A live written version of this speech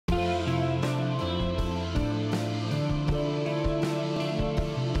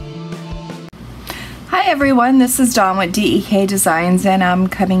Hi everyone, this is Dawn with DEK Designs, and I'm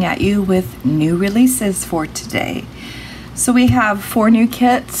coming at you with new releases for today. So we have 4 new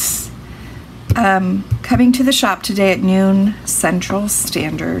kits coming to the shop today at noon Central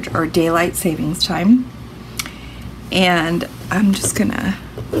Standard or Daylight Savings Time. And I'm just gonna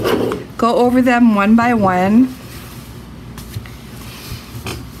go over them one by one.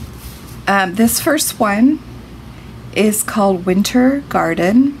 This first one is called Winter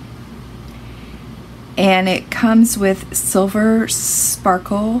Garden, and it comes with silver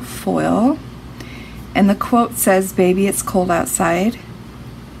sparkle foil, and the quote says, "Baby, it's cold outside."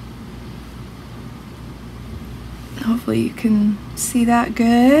 Hopefully you can see that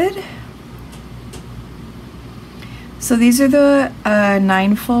good. So these are the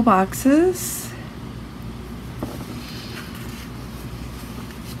 9 full boxes,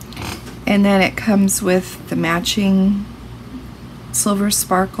 and then it comes with the matching silver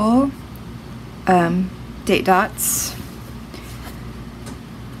sparkle date dots.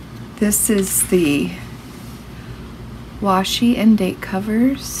 This is the washi and date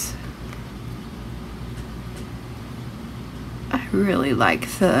covers. I really like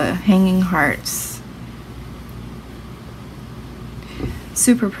the hanging hearts.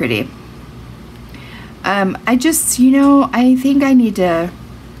 Super pretty. I just, I think I need to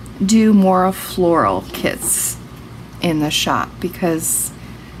do more of floral kits in the shop because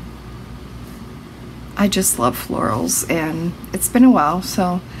I just love florals, and it's been a while.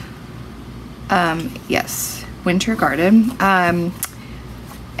 So yes, Winter Garden. And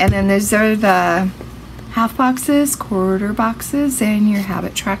then these are the half boxes, quarter boxes, and your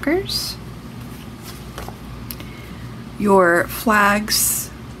habit trackers. Your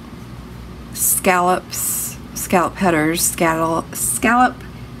flags, scallops, scallop headers, scallop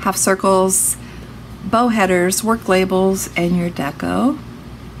half circles, bow headers, work labels, and your deco.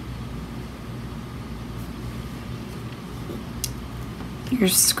 Your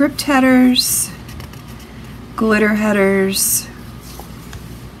script headers, glitter headers,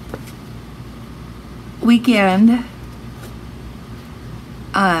 weekend,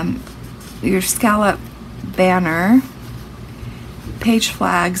 your scallop banner, page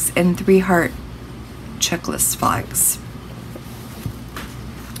flags, and 3 heart checklist flags.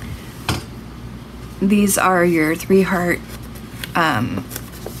 These are your 3 heart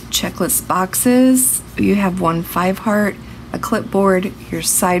checklist boxes. You have 1 5 heart, a clipboard, your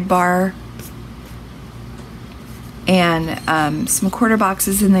sidebar, and some quarter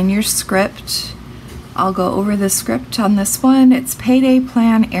boxes, and then your script. I'll go over the script on this one. It's payday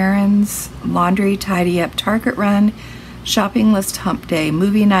plan, errands, laundry, tidy up, Target run, shopping list, hump day,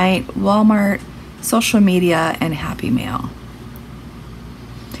 movie night, Walmart, social media, and happy mail.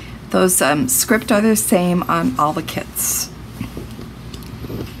 Those script are the same on all the kits.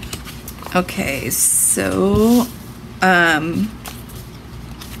 Okay, so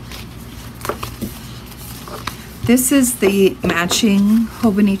this is the matching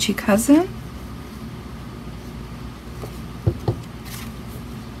Hobonichi Cousin.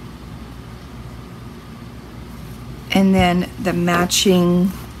 And then the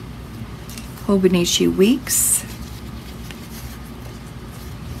matching Hobonichi Weeks.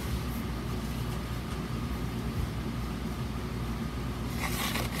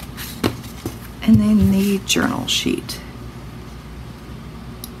 And then the journal sheet.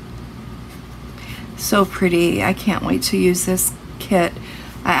 So pretty. I can't wait to use this kit.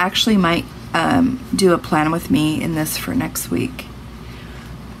 I actually might do a plan with me in this for next week.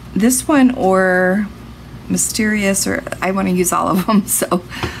 This one or Mysterious, or I want to use all of them. So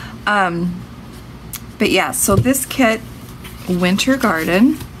but yeah, so this kit, Winter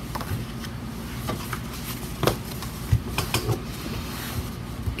Garden,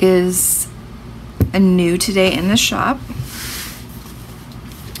 is a new today in the shop.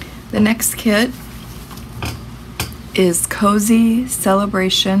 The next kit is Cozy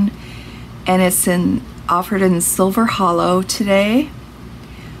Celebration, and it's offered in Silver Hollow today.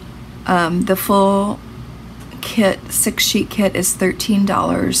 The full kit, 6-sheet kit, is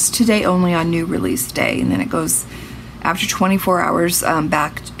 $13 today only on new release day, and then it goes after 24 hours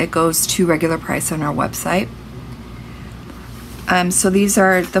back. It goes to regular price on our website. So these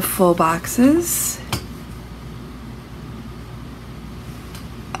are the full boxes.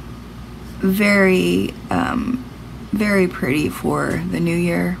 Very very pretty for the new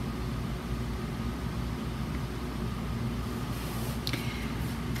year.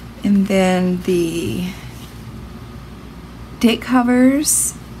 And then the date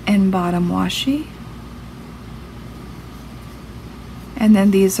covers and bottom washi. And then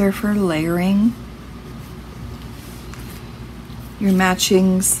these are for layering. your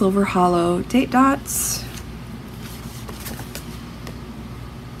matching Silver Hollow date dots,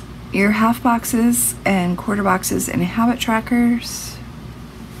 your half boxes and quarter boxes and habit trackers,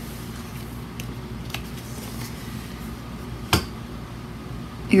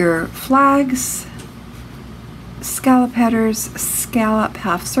 your flags, scallop headers, scallop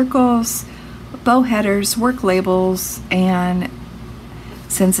half circles, bow headers, work labels, and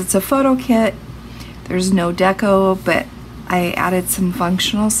since it's a photo kit, there's no deco, but I added some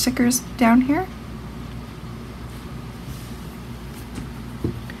functional stickers down here.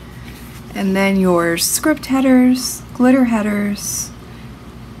 And then your script headers, glitter headers,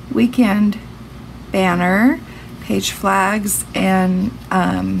 weekend banner, page flags, and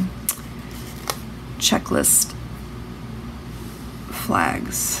checklist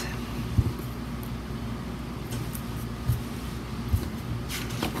flags.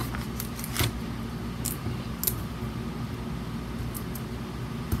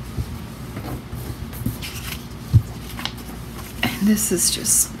 And this is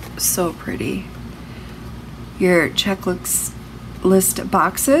just so pretty. Your checklist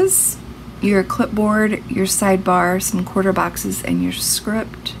boxes, your clipboard, your sidebar, some quarter boxes, and your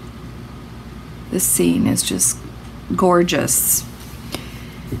script. This scene is just gorgeous.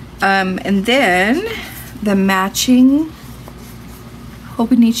 And then the matching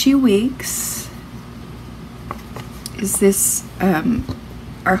Hobonichi Weeks is this.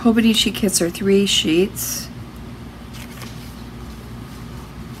 Our Hobonichi kits are 3 sheets.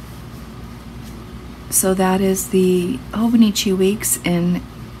 So that is the Hobonichi Weeks in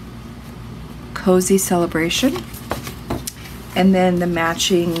Cozy Celebration. And then the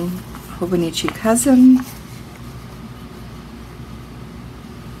matching Hobonichi Cousin.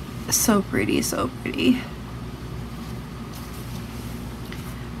 So pretty, so pretty.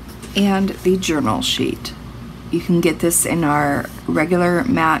 And the journal sheet. You can get this in our regular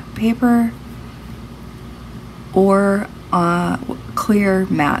matte paper or clear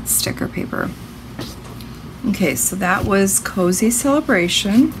matte sticker paper. Okay, so that was Cozy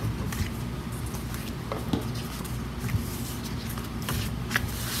Celebration.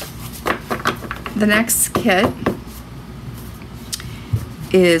 The next kit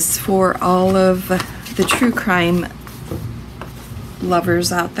is for all of the true crime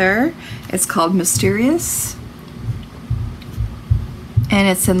lovers out there. It's called Mysterious, and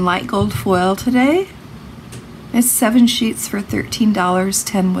it's in light gold foil today. It's 7 sheets for $13,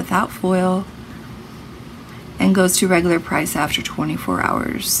 10 without foil, and goes to regular price after 24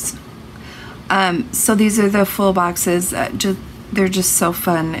 hours. So these are the full boxes. They're just so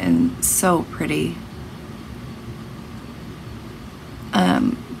fun and so pretty.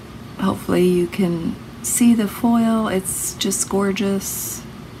 Hopefully you can see the foil. It's just gorgeous.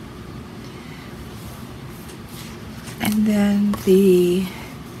 And then the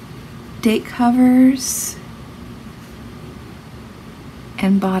date covers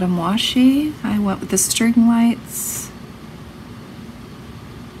and bottom washi. I went with the string lights.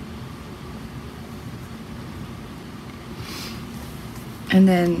 And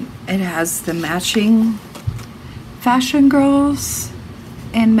then it has the matching Fashion Girls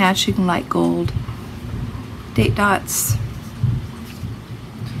and matching light gold date dots.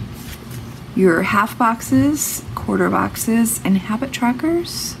 Your half boxes, quarter boxes, and habit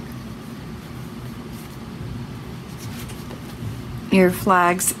trackers. Your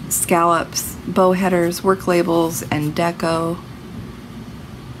flags, scallops, bow headers, work labels, and deco.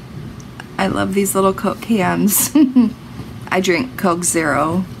 I love these little Coke cans. I drink Coke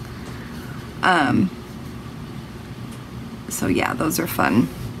Zero. So yeah, those are fun.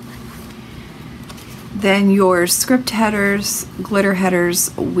 Then your script headers, glitter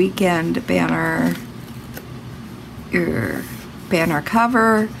headers, weekend banner, your banner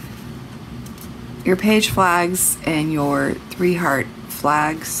cover, your page flags, and your 3 heart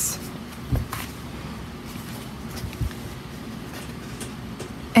flags.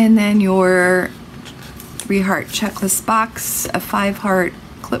 And then your 3 heart checklist box, a 5 heart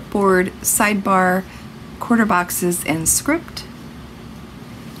clipboard, sidebar, quarter boxes, and script.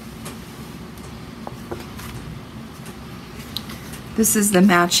 This is the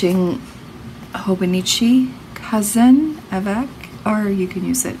matching Hobonichi Cousin avec, or you can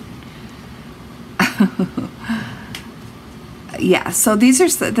use it. Yeah, so this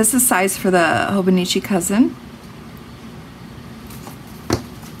is size for the Hobonichi Cousin.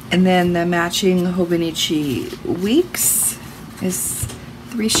 And then the matching Hobonichi Weeks is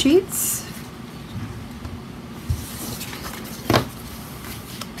 3 sheets.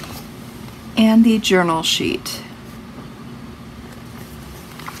 And the journal sheet.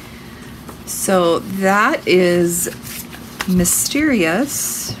 So that is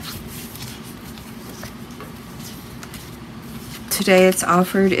Mysterious. Today it's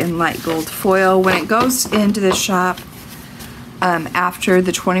offered in light gold foil. When it goes into the shop, after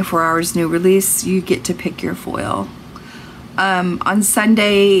the 24 hours new release, you get to pick your foil. On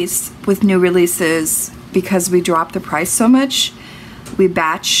Sundays with new releases, because we drop the price so much, we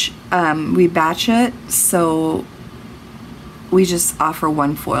batch it, so we just offer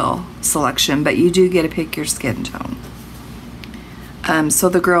one foil selection, but you do get to pick your skin tone. So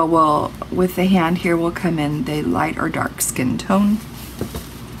the girl will, with the hand here, will come in the light or dark skin tone.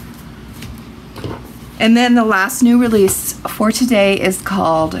 And then the last new release for today is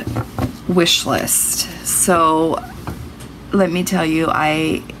called Wish List. So let me tell you,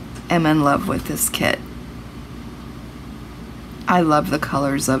 I am in love with this kit. I love the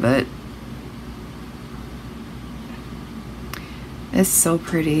colors of it. It's so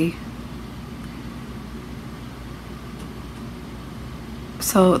pretty.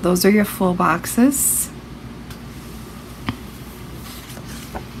 So those are your full boxes.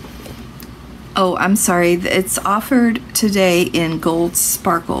 Oh, I'm sorry, it's offered today in gold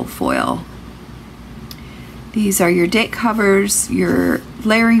sparkle foil. These are your date covers, your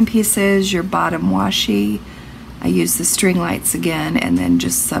layering pieces, your bottom washi. I use the string lights again, and then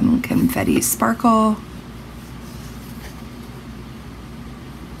just some confetti sparkle.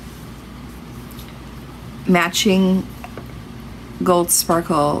 Matching gold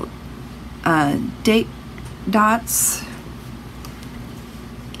sparkle date dots.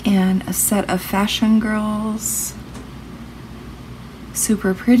 And a set of Fashion Girls.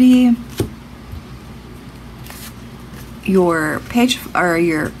 Super pretty. Your page or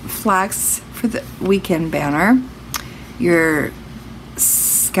your flags for the weekend banner. Your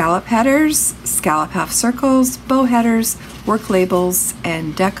scallop headers, scallop half circles, bow headers, work labels,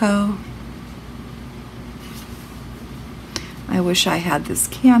 and deco. I wish I had this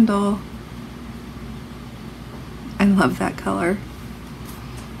candle. I love that color.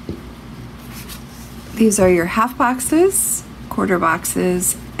 These are your half boxes, quarter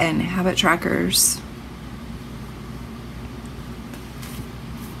boxes, and habit trackers.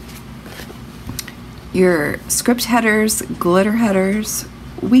 Your script headers, glitter headers,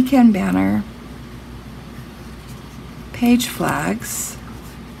 weekend banner, page flags,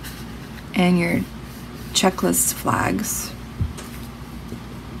 and your checklist flags.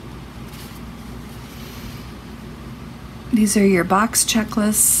 These are your box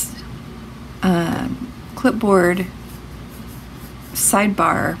checklists, clipboard,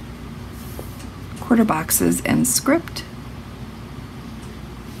 sidebar, quarter boxes, and script.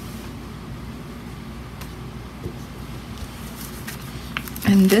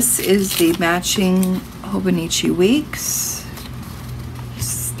 And this is the matching Hobonichi Weeks.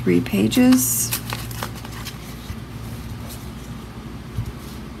 It's 3 pages.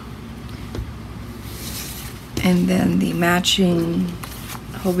 And then the matching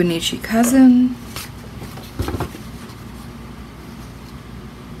Hobonichi Cousin.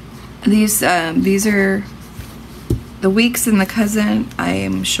 These are the weeks in the Cousin. I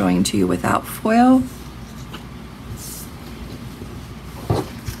am showing to you without foil,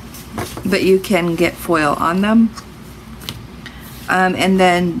 but you can get foil on them. And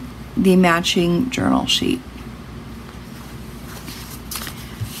then the matching journal sheet.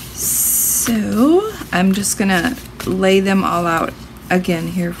 So I'm just gonna lay them all out again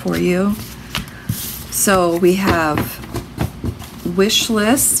here for you. So we have Wish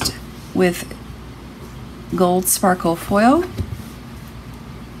List with gold sparkle foil.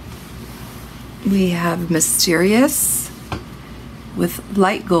 We have Mysterious with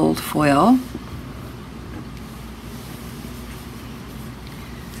light gold foil.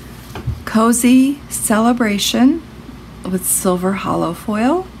 Cozy Celebration with silver hollow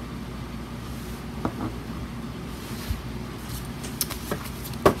foil.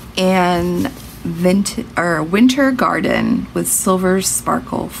 And Winter Garden with silver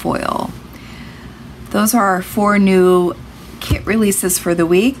sparkle foil. Those are our 4 new kit releases for the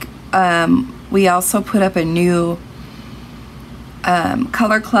week. We also put up a new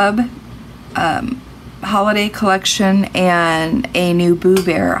Color Club holiday collection and a new Boo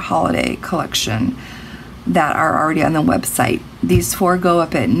Bear holiday collection that are already on the website. These 4 go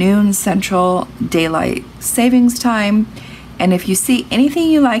up at noon Central Daylight Savings Time. And if you see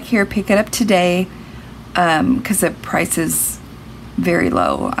anything you like here, pick it up today, because the price is very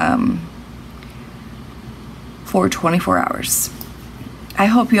low for 24 hours. I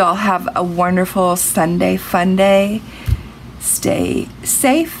hope you all have a wonderful Sunday fun day. Stay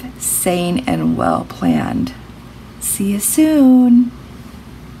safe, sane, and well planned. See you soon.